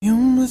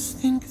must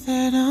think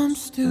that I'm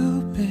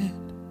stupid.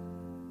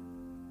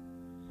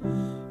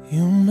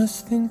 You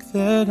must think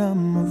that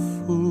I'm a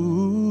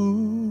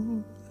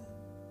fool.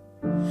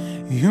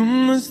 You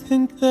must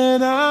think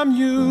that I'm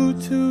new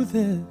to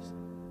this,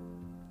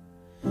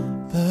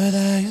 but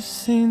I have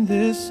seen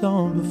this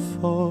song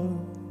before.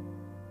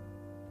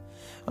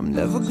 I'm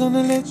never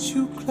gonna let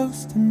you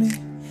close to me,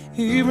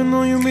 even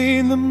though you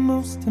mean the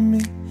most to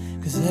me.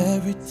 'Cause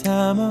every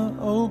time I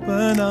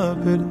open up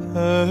it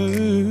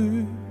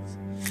hurts.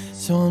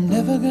 So I'm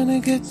never gonna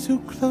get too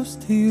close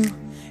to you,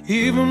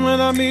 even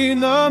when I mean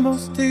the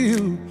most to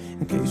you,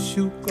 in case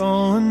you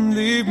go and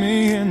leave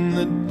me in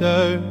the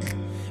dirt.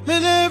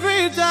 But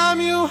every time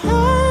you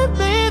hurt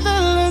me, the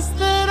less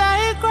that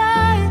I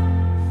cry.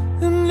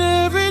 And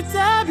every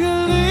time you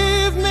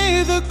leave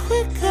me, the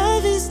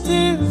quicker these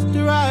tears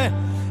dry.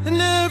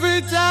 And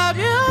every time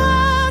you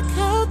walk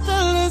out,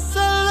 the less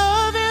I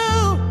love you.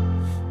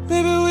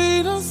 Baby,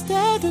 we don't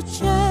stand a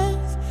chance.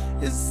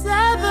 It's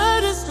sad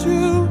but it's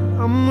true.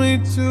 I'm way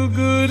too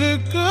good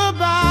at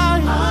goodbye.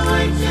 I'm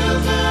way too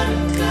good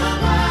at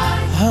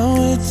goodbye. I'm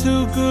way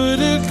too good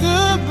at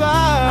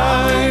goodbye.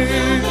 I'm way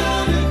too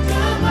good at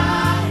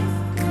goodbye.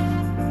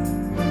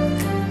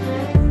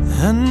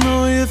 I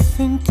know you're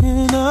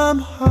thinking I'm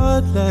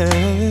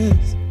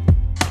heartless.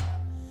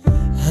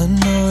 I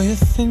know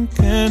you're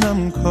thinking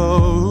I'm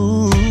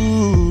cold.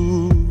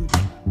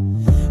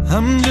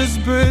 I'm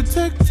just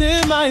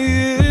protecting my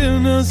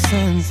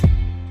innocence.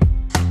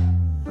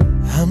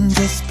 I'm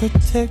just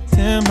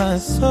protecting my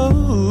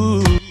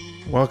soul.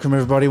 Welcome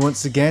everybody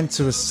once again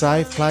to a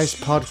Safe Place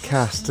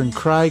podcast. And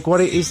Craig, what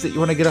it is that you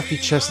want to get off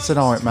your chest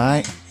tonight,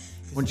 mate?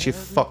 Once you've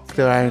fucked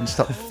around,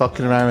 stop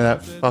fucking around with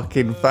that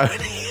fucking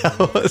phony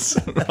hours.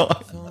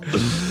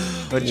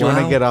 What do you want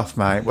to get off,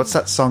 mate? What's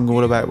that song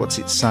all about? What's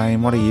it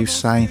saying? What are you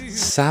saying?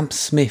 Sam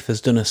Smith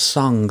has done a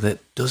song that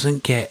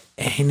doesn't get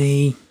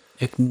any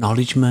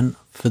acknowledgement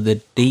for the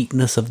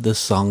deepness of the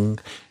song,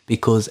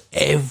 because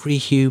every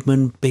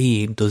human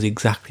being does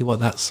exactly what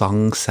that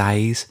song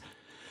says.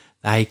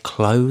 They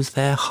close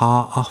their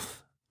heart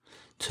off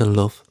to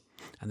love,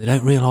 and they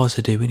don't realise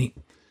they're doing it.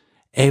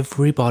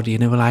 Everybody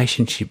in a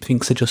relationship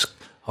thinks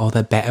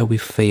they're better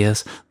with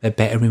fears, they're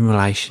better in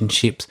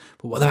relationships,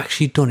 but what they've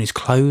actually done is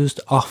closed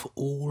off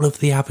all of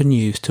the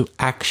avenues to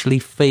actually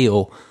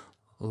feel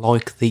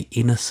like the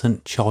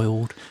innocent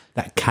child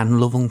that can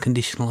love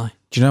unconditionally.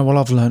 Do you know what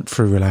I've learnt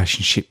through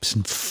relationships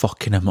and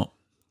fucking them up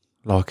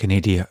like an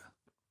idiot?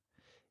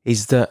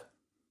 Is that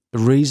the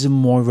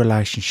reason why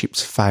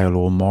relationships fail,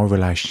 or my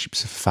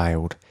relationships have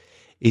failed,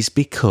 is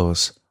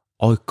because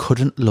I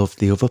couldn't love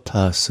the other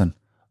person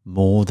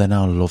more than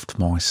I loved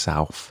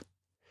myself.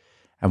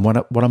 And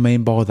what I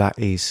mean by that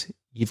is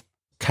you're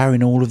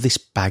carrying all of this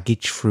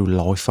baggage through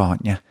life,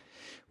 aren't you?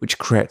 Which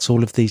creates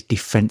all of these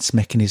defence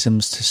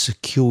mechanisms to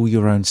secure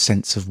your own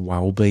sense of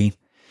well-being.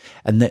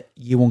 And that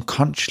you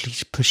unconsciously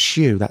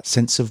pursue that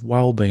sense of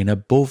well-being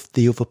above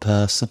the other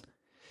person.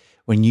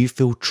 When you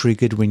feel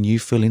triggered, when you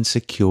feel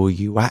insecure,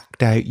 you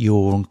act out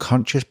your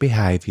unconscious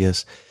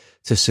behaviours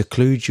to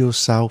seclude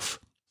yourself,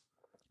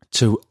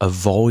 to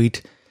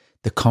avoid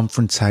the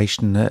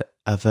confrontation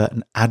of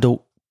an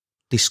adult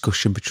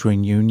discussion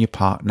between you and your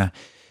partner.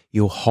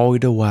 You'll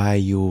hide away,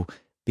 you'll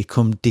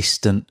become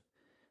distant,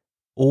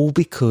 all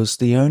because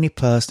the only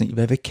person that you've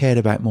ever cared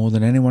about more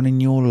than anyone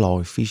in your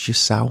life is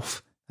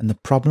yourself. And the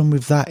problem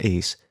with that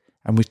is,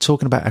 and we're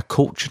talking about a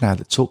culture now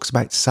that talks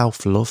about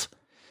self-love,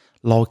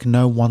 like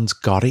no one's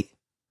got it.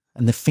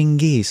 And the thing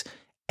is,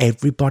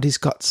 everybody's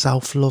got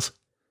self-love.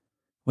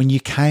 When you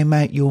came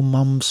out your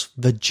mum's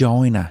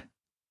vagina,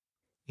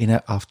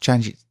 I've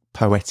changed it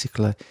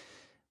poetically,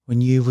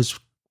 when you was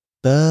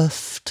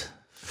birthed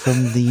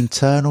from the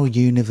internal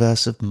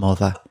universe of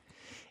mother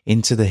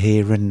into the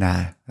here and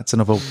now. That's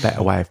another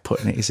better way of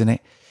putting it, isn't it?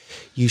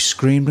 You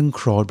screamed and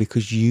cried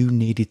because you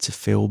needed to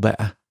feel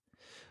better.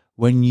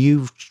 When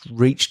you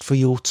reached for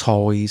your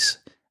toys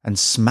and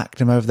smacked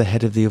them over the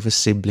head of the other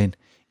sibling,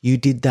 you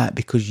did that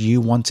because you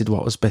wanted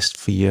what was best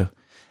for you.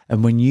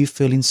 And when you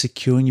feel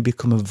insecure and you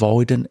become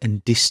avoidant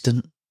and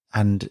distant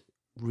and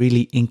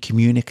really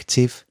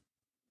incommunicative,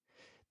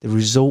 the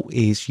result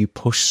is you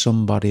push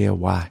somebody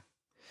away.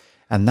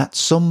 And that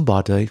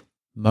somebody,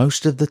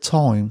 most of the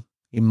time,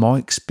 in my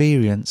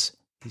experience,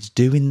 is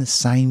doing the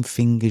same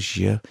thing as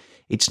you.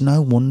 It's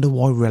no wonder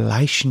why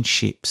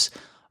relationships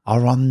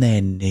are on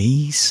their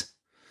knees.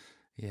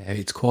 Yeah,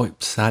 it's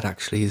quite sad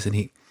actually, isn't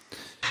it?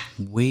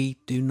 We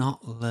do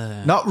not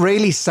learn. Not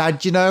really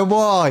sad, you know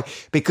why?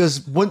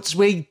 Because once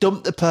we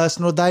dump the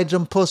person or they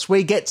dump us,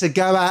 we get to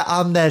go out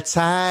on their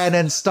town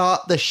and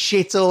start the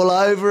shit all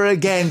over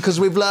again because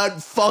we've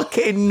learned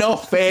fucking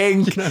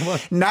nothing. You know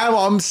what? Now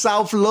I'm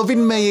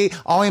self-loving me.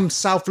 I am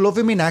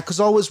self-loving me now because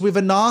I was with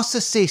a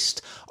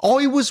narcissist.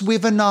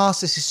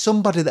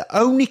 Somebody that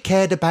only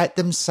cared about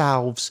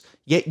themselves,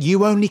 yet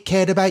you only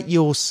cared about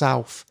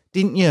yourself.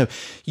 Didn't you?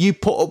 You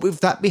put up with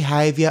that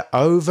behaviour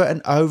over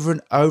and over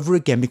and over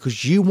again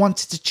because you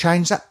wanted to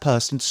change that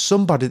person to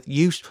somebody that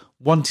you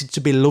wanted to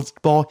be loved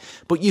by,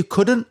 but you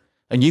couldn't.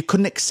 And you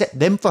couldn't accept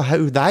them for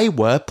who they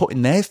were,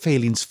 putting their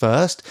feelings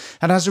first.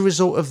 And as a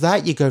result of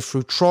that, you go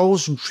through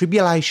trials and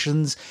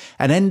tribulations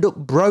and end up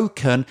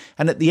broken.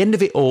 And at the end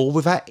of it all,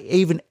 without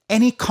even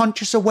any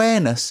conscious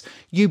awareness,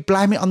 you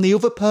blame it on the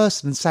other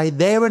person and say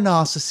they're a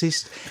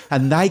narcissist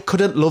and they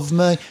couldn't love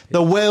me.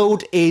 The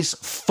world is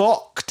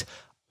fucked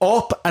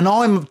up and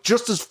I'm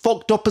just as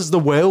fucked up as the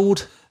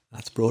world.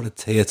 That's brought a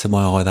tear to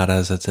my eye, that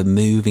is. It's a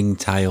moving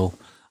tale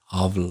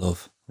of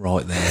love.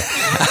 Right there.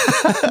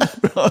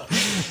 But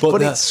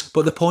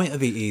the point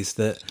of it is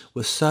that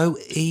we're so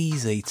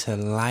easy to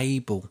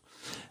label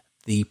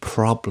the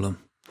problem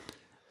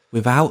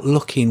without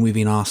looking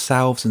within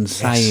ourselves and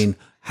saying,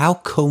 how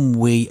come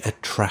we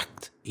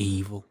attract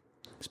evil?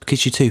 It's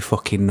because you're too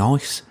fucking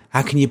nice.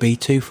 How can you be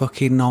too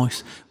fucking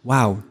nice?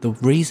 Wow, the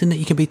reason that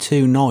you can be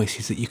too nice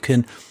is that you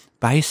can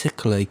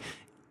basically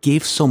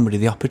give somebody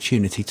the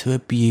opportunity to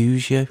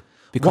abuse you.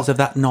 Because of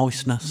that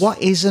niceness. What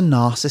is a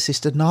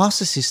narcissist? A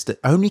narcissist that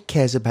only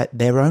cares about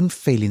their own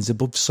feelings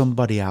above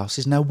somebody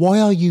else's. Now, why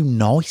are you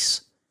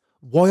nice?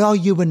 Why are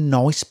you a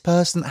nice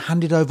person that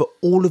handed over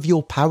all of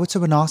your power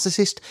to a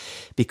narcissist?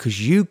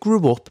 Because you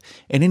grew up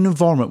in an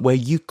environment where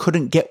you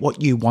couldn't get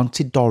what you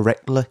wanted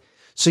directly.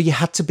 So you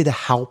had to be the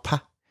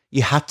helper.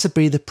 You had to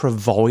be the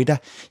provider.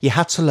 You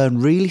had to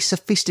learn really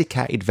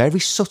sophisticated,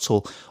 very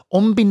subtle,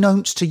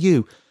 unbeknownst to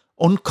you,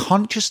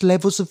 unconscious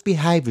levels of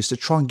behaviours to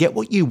try and get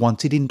what you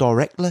wanted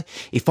indirectly.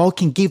 If I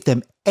can give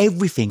them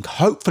everything,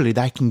 hopefully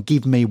they can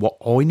give me what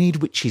I need,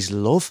 which is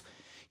love.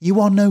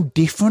 You are no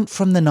different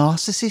from the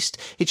narcissist.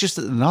 It's just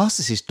that the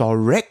narcissist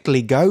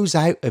directly goes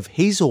out of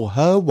his or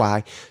her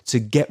way to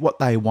get what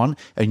they want,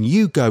 and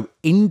you go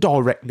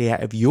indirectly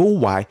out of your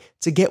way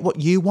to get what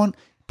you want.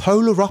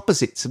 Polar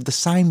opposites of the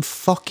same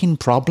fucking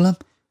problem.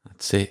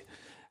 That's it.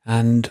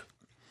 And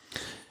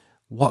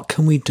what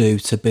can we do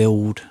to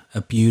build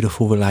a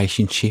beautiful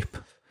relationship?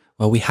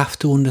 Well, we have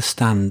to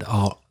understand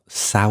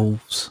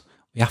ourselves.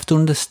 We have to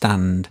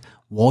understand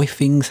why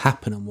things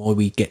happen and why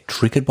we get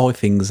triggered by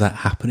things that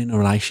happen in a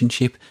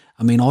relationship.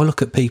 I mean, I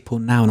look at people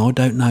now and I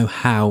don't know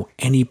how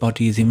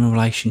anybody is in a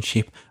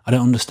relationship. I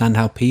don't understand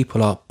how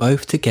people are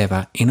both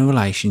together in a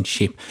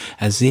relationship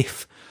as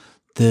if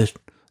the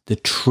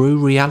true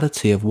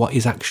reality of what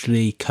is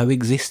actually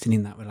coexisting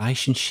in that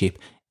relationship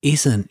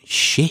isn't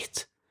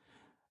shit.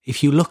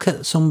 If you look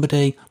at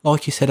somebody,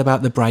 like you said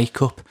about the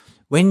breakup,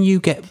 when you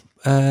get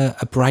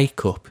a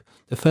breakup,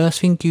 the first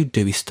thing you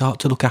do is start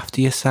to look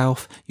after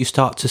yourself. You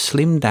start to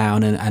slim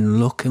down and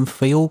look and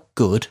feel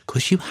good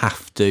because you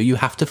have to. You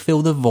have to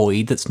fill the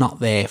void that's not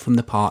there from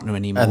the partner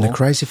anymore. And the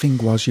crazy thing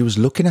was you was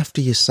looking after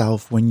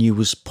yourself when you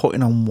was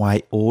putting on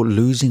weight or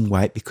losing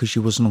weight because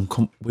you was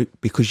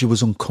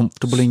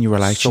uncomfortable in your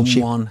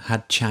relationship. Someone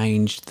had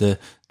changed the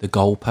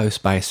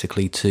goalpost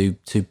basically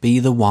to be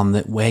the one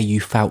that where you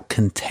felt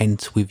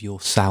content with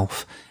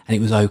yourself and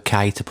it was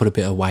okay to put a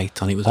bit of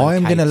weight on. It was okay. I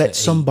am going to let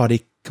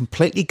somebody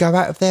completely go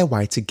out of their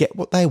way to get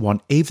what they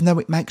want, even though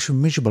it makes you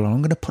miserable, and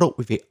I'm going to put up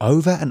with it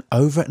over and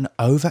over and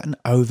over and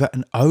over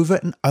and over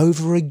and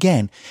over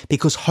again,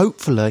 because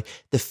hopefully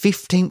the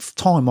 15th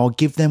time I'll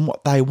give them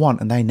what they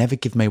want and they never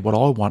give me what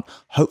I want,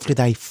 hopefully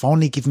they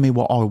finally give me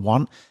what I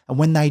want, and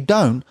when they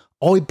don't,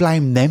 I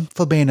blame them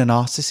for being a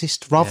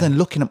narcissist rather than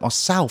looking at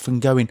myself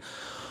and going,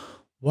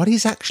 what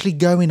is actually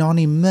going on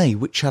in me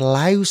which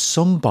allows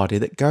somebody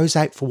that goes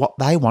out for what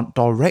they want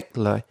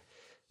directly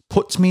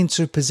puts me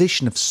into a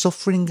position of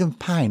suffering and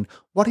pain.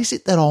 What is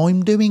it that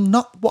I'm doing?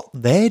 Not what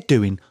they're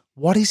doing.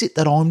 What is it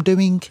that I'm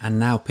doing? And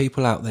now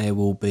people out there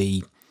will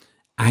be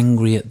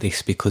angry at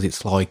this because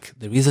it's like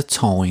there is a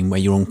time where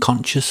you're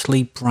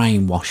unconsciously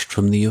brainwashed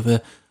from the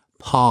other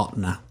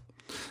partner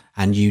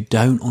and you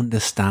don't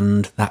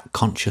understand that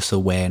conscious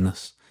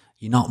awareness.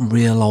 You're not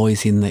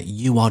realising that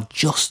you are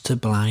just to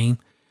blame,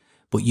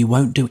 but you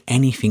won't do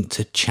anything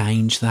to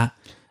change that.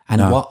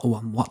 And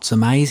what's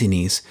amazing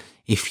is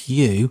if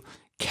you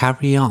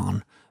carry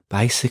on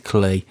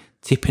basically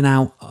tipping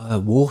out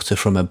water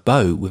from a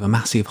boat with a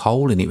massive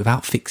hole in it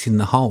without fixing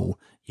the hole,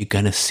 you're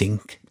going to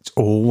sink. It's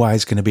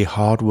always going to be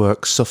hard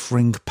work,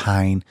 suffering,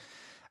 pain,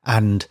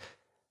 and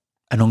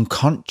an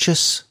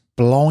unconscious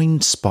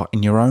blind spot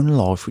in your own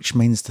life, which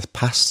means the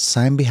past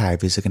same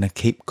behaviours are going to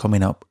keep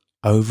coming up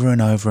over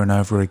and over and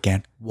over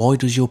again. Why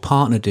does your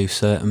partner do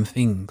certain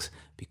things?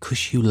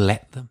 Because you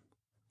let them.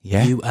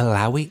 Yeah. You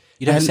allow it.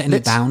 You don't set any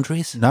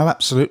boundaries. No,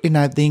 absolutely.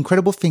 Now, the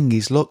incredible thing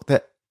is, look,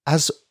 that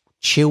as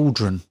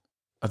children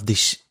of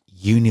this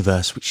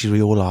universe, which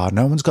we all are,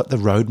 no one's got the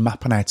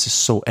roadmap on how to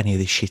sort any of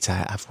this shit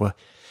out, have we?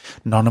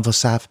 None of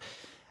us have.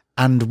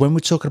 And when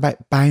we're talking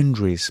about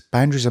boundaries,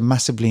 boundaries are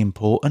massively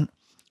important.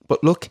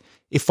 But look,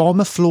 if I'm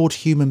a flawed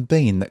human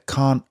being that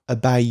can't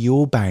obey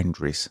your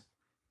boundaries,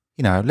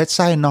 you know, let's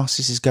say a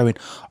narcissist is going,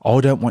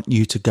 I don't want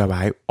you to go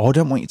out. I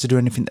don't want you to do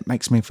anything that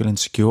makes me feel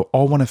insecure.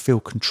 I want to feel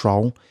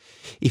control.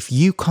 If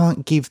you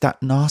can't give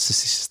that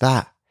narcissist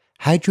that,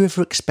 how do you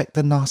ever expect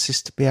the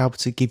narcissist to be able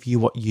to give you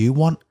what you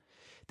want?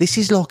 This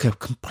is like a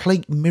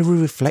complete mirror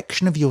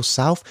reflection of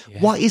yourself.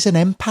 Yeah. What is an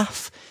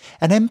empath?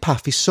 An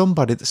empath is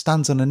somebody that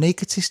stands on an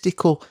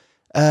egotistical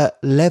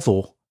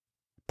level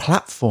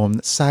platform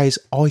that says,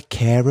 I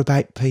care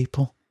about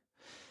people.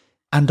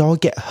 And I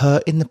get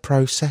hurt in the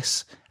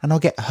process, and I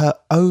get hurt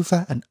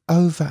over and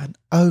over and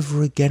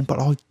over again, but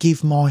I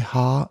give my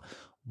heart.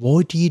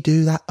 Why do you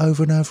do that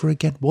over and over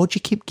again? Why do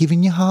you keep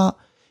giving your heart?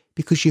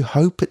 Because you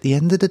hope at the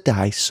end of the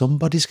day,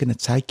 somebody's going to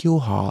take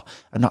your heart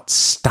and not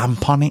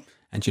stamp on it.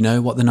 And you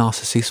know what the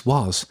narcissist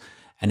was?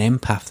 An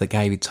empath that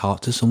gave its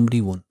heart to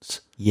somebody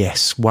once.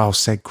 Yes, well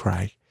said,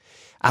 Craig.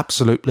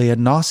 Absolutely. A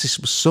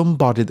narcissist was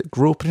somebody that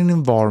grew up in an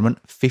environment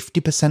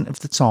 50% of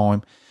the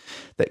time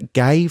that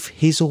gave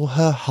his or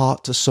her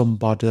heart to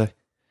somebody,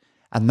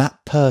 and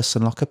that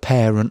person, like a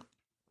parent,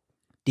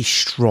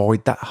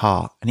 destroyed that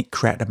heart, and it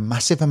created a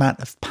massive amount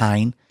of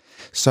pain.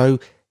 So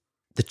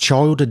the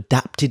child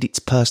adapted its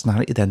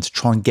personality then to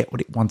try and get what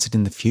it wanted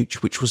in the future,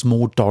 which was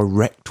more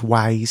direct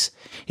ways.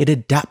 It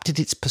adapted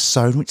its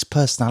persona, its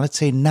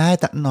personality, and now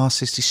that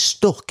narcissist is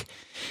stuck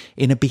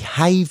in a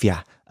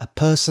behaviour, a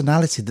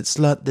personality that's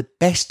learnt the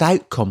best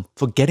outcome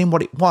for getting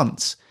what it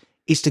wants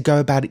is to go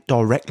about it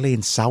directly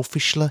and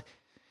selfishly.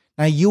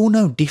 Now, you're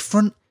no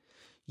different.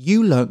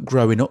 You learnt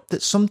growing up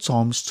that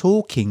sometimes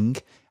talking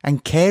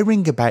and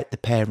caring about the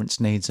parents'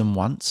 needs and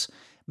wants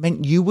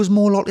meant you was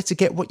more likely to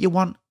get what you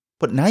want.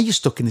 But now you're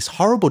stuck in this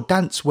horrible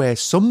dance where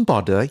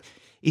somebody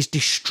is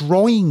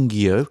destroying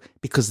you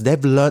because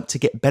they've learnt to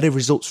get better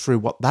results through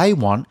what they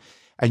want,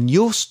 and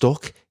you're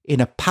stuck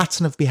in a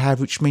pattern of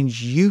behaviour, which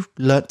means you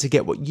learnt to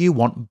get what you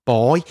want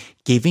by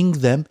giving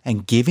them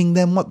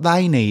what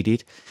they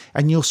needed,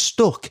 and you're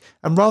stuck.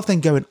 And rather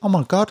than going, oh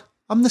my God,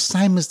 I'm the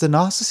same as the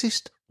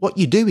narcissist, what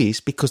you do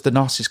is, because the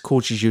narcissist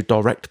causes you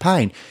direct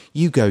pain,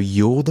 you go,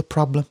 you're the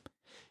problem,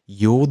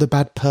 you're the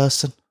bad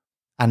person.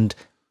 And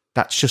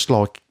that's just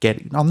like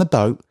getting on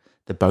the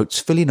boat's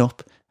filling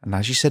up, and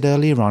as you said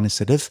earlier on,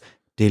 instead of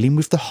dealing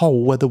with the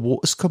hole where the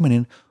water's coming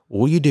in,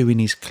 all you're doing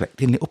is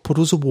collecting little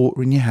puddles of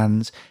water in your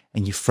hands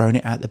and you're throwing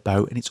it out the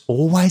boat, and it's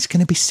always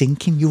going to be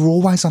sinking. You're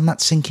always on that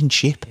sinking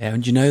ship. Yeah,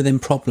 and you know them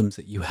problems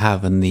that you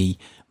have and the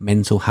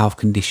mental health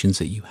conditions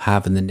that you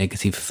have and the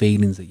negative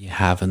feelings that you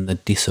have and the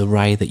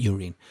disarray that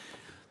you're in.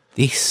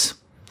 This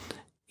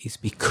is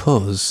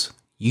because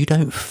you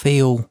don't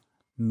feel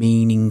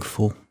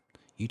meaningful.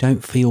 You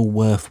don't feel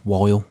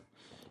worthwhile.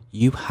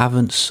 You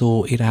haven't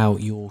sorted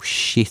out your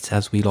shit,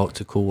 as we like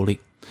to call it.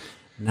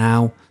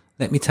 Now,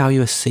 let me tell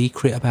you a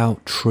secret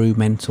about true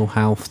mental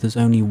health. There's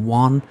only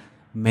one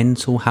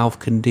mental health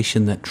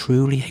condition that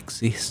truly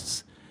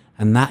exists,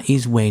 and that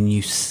is when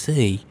you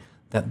see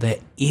that there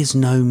is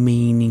no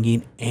meaning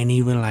in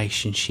any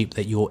relationship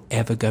that you're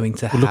ever going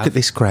to have. Well, look at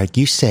this, Craig.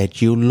 You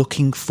said you're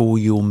looking for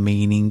your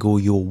meaning or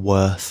your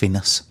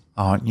worthiness,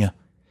 aren't you?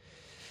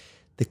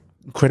 The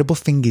incredible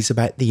thing is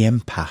about the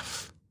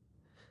empath,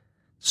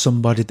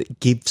 somebody that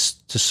gives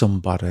to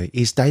somebody,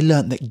 is they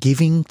learnt that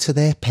giving to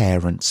their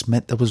parents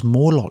meant they was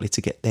more likely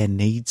to get their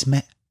needs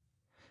met.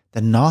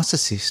 The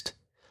narcissist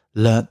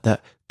learnt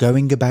that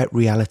going about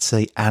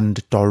reality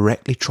and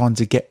directly trying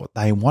to get what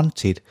they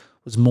wanted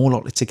was more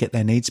likely to get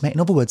their needs met. In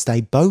other words,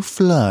 they both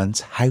learned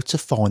how to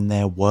find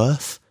their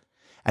worth.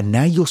 And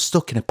now you're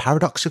stuck in a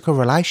paradoxical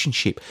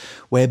relationship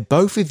where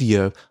both of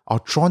you are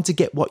trying to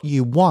get what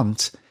you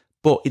want,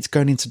 but it's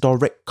going into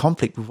direct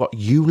conflict with what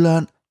you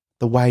learnt,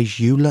 the ways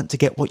you learnt to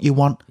get what you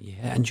want.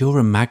 Yeah, and you're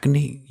a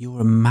magnet.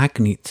 You're a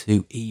magnet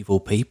to evil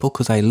people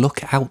because they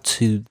look out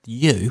to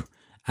you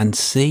and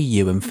see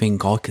you and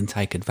think, I can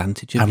take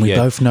advantage of you. And we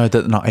both know that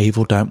they're not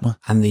evil, don't we?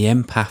 And the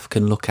empath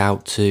can look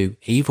out to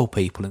evil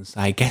people and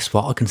say, guess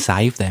what? I can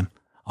save them.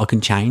 I can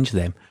change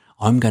them.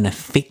 I'm going to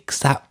fix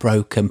that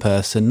broken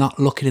person, not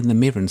looking in the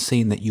mirror and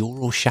seeing that you're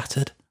all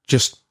shattered.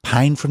 Just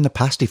pain from the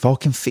past. If I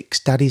can fix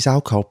daddy's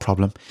alcohol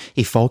problem,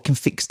 if I can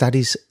fix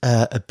daddy's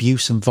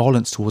abuse and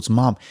violence towards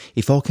mum,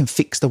 if I can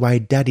fix the way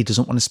daddy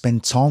doesn't want to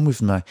spend time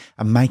with me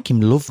and make him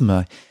love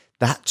me,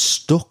 that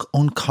stuck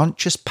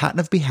unconscious pattern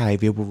of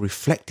behaviour will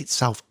reflect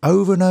itself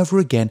over and over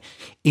again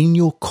in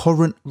your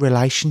current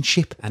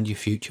relationship. And your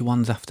future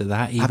ones after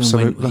that.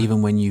 Absolutely.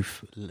 Even when you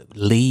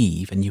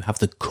leave and you have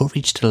the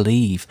courage to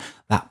leave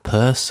that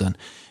person,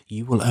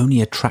 you will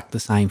only attract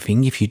the same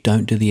thing if you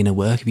don't do the inner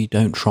work, if you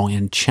don't try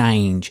and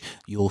change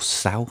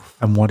yourself.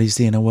 And what is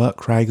the inner work,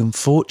 Craig?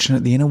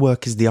 Unfortunately, the inner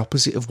work is the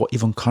opposite of what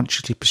you've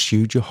unconsciously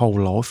pursued your whole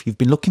life. You've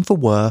been looking for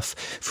worth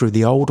through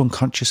the old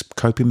unconscious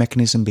coping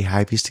mechanism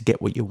behaviours to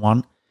get what you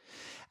want,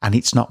 and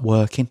it's not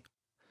working.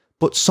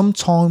 But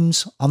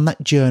sometimes on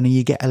that journey,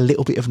 you get a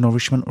little bit of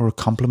nourishment or a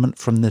compliment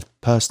from the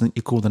person that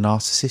you call the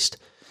narcissist.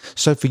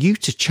 So for you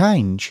to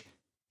change,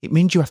 it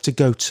means you have to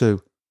go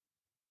to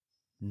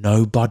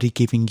nobody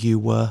giving you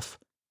worth,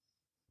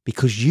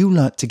 because you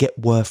learnt to get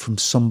worth from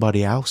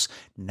somebody else.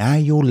 Now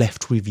you're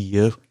left with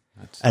you.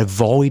 A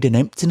void and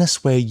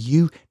emptiness where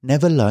you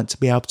never learnt to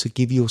be able to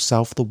give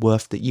yourself the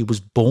worth that you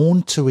was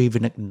born to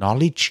even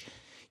acknowledge.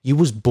 You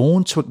was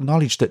born to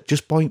acknowledge that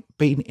just by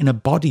being in a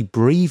body,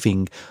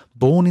 breathing,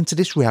 born into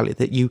this reality,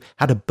 that you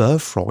had a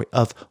birthright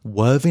of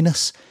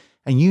worthiness,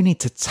 and you need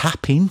to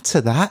tap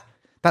into that.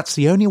 That's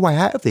the only way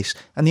out of this.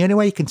 And the only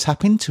way you can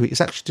tap into it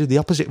is actually do the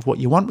opposite of what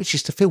you want, which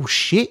is to feel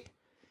shit.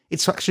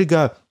 It's to actually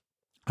go,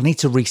 I need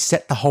to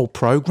reset the whole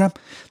program.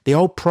 The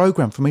old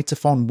program for me to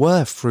find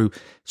worth through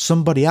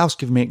somebody else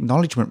giving me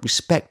acknowledgement,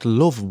 respect,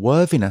 love,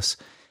 worthiness,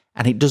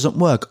 and it doesn't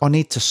work. I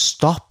need to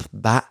stop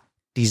that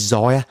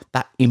desire,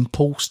 that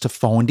impulse to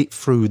find it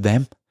through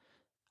them.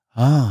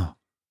 The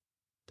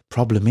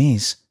problem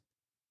is,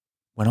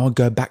 when I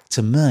go back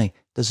to me,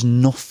 there's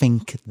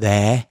nothing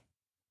there.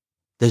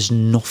 There's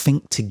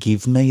nothing to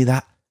give me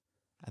that.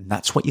 And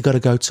that's what you got to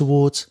go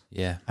towards.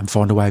 Yeah. And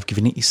find a way of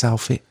giving it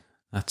yourself it.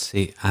 That's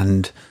it.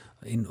 And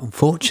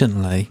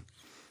unfortunately,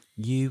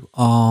 you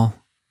are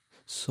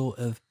sort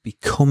of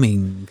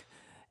becoming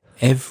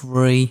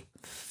every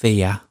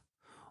fear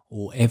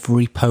or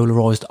every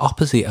polarized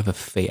opposite of a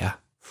fear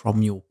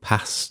from your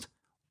past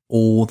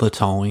all the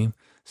time.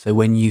 So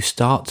when you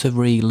start to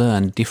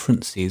relearn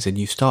differences and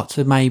you start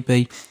to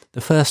maybe,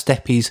 the first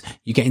step is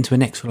you get into a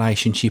next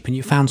relationship and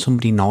you found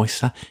somebody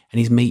nicer and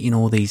he's meeting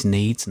all these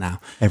needs now.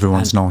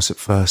 Everyone's nice at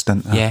first,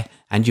 don't they? Yeah,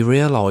 and you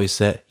realise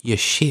that your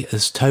shit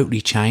has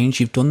totally changed.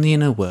 You've done the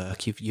inner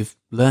work, you've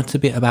learnt a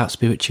bit about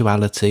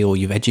spirituality, or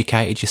you've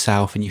educated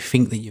yourself and you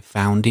think that you've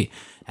found it,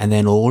 and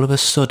then all of a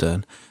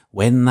sudden,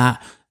 when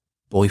that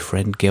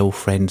boyfriend,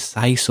 girlfriend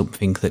say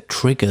something that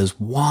triggers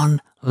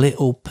one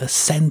little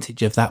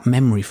percentage of that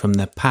memory from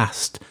the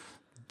past,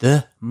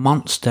 the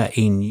monster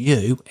in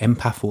you,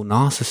 empath or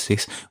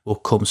narcissist, will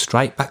come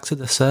straight back to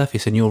the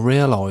surface and you'll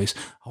realise,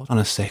 hold on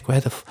a sec, I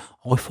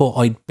thought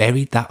I'd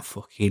buried that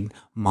fucking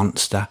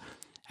monster,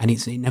 and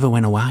it never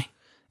went away.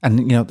 And,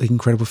 you know, the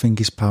incredible thing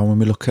is, pal, when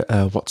we look at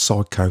what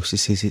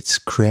psychosis is, it's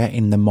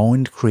creating, the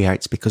mind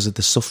creates, because of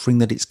the suffering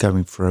that it's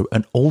going through,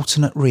 an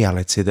alternate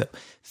reality that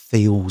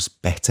feels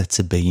better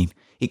to be in.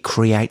 It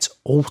creates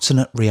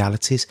alternate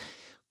realities.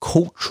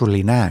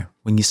 Culturally now,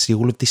 when you see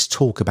all of this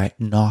talk about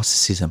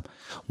narcissism,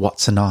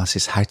 what's a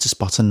narcissist, how to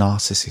spot a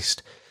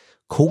narcissist,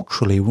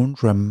 culturally we're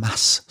under a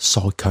mass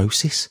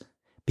psychosis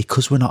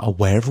because we're not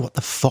aware of what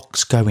the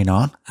fuck's going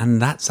on.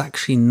 And that's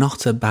actually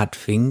not a bad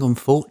thing.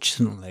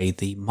 Unfortunately,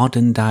 the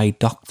modern day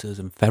doctors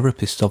and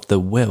therapists of the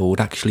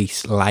world actually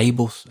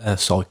label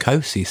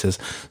psychosis as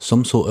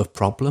some sort of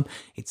problem.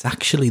 It's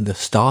actually the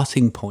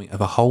starting point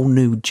of a whole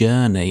new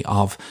journey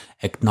of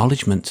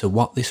acknowledgement to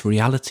what this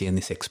reality and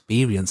this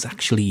experience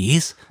actually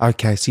is.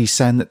 Okay, so you're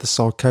saying that the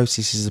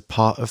psychosis is a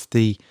part of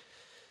the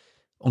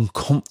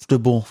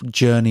uncomfortable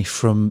journey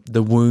from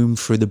the womb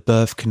through the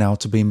birth canal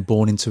to being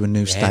born into a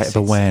new state of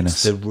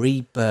awareness. It's the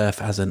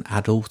rebirth as an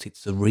adult.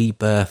 It's the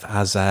rebirth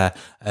as a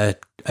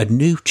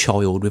new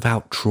child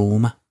without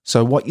trauma.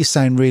 So what you're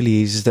saying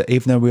really is that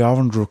even though we are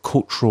under a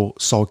cultural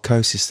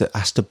psychosis that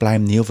has to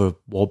blame the other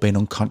while being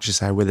unconscious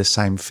how we're the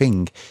same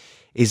thing,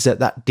 is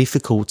that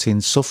difficulty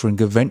and suffering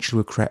eventually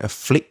will create a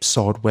flip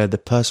side where the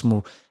person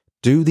will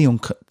do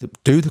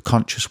the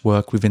conscious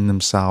work within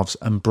themselves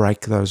and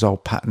break those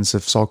old patterns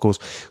of cycles,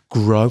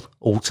 grow.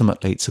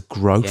 Ultimately, it's a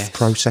growth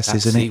process,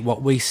 isn't it?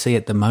 What we see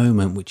at the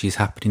moment, which is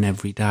happening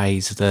every day,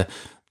 is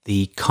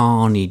the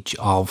carnage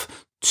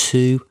of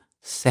two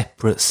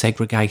separate,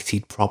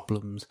 segregated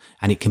problems.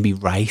 And it can be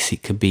race,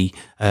 it can be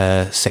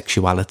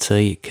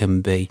sexuality, it can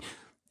be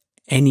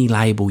any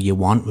label you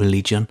want,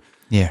 religion.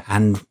 Yeah.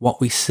 And what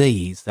we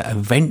see is that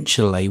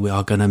eventually we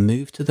are going to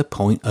move to the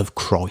point of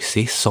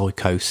crisis,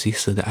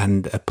 psychosis,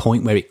 and a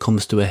point where it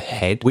comes to a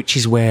head. Which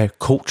is where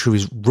culture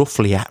is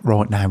roughly at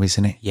right now,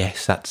 isn't it?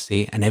 Yes, that's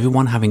it. And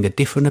everyone having a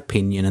different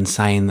opinion and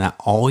saying that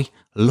I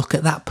look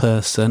at that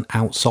person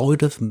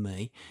outside of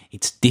me,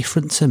 it's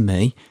different to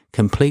me,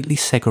 completely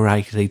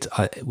segregated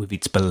with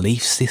its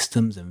belief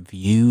systems and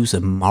views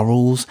and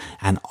morals,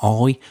 and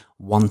I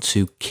want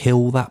to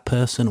kill that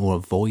person or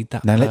avoid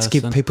that person. Now let's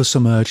give people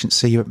some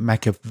urgency. You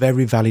make a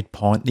very valid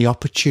point. The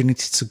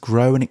opportunity to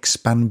grow and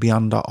expand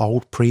beyond our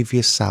old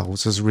previous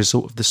selves as a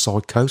result of the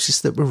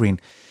psychosis that we're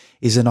in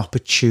is an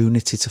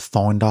opportunity to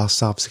find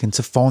ourselves again,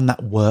 to find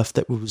that worth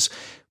that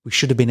we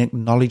should have been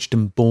acknowledged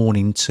and born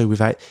into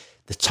without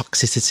the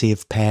toxicity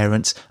of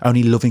parents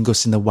only loving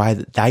us in the way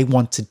that they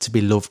wanted to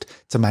be loved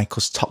to make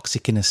us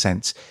toxic in a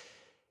sense.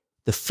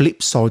 The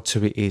flip side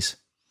to it is,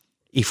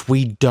 if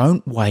we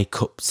don't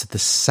wake up to the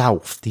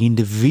self, the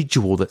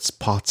individual that's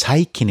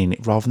partaking in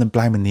it rather than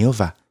blaming the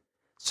other,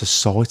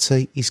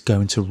 society is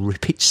going to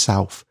rip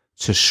itself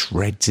to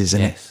shreds,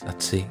 isn't it? Yes,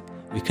 that's it.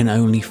 We can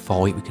only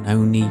fight, we can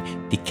only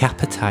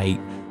decapitate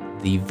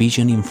the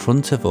vision in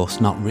front of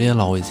us, not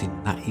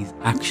realising that is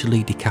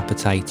actually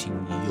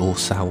decapitating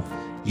yourself.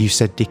 You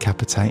said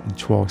decapitating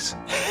twice.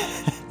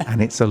 And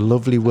it's a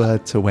lovely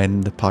word to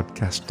end the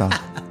podcast on.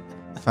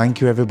 Thank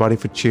you everybody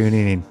for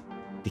tuning in.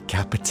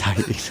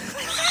 Decapitated.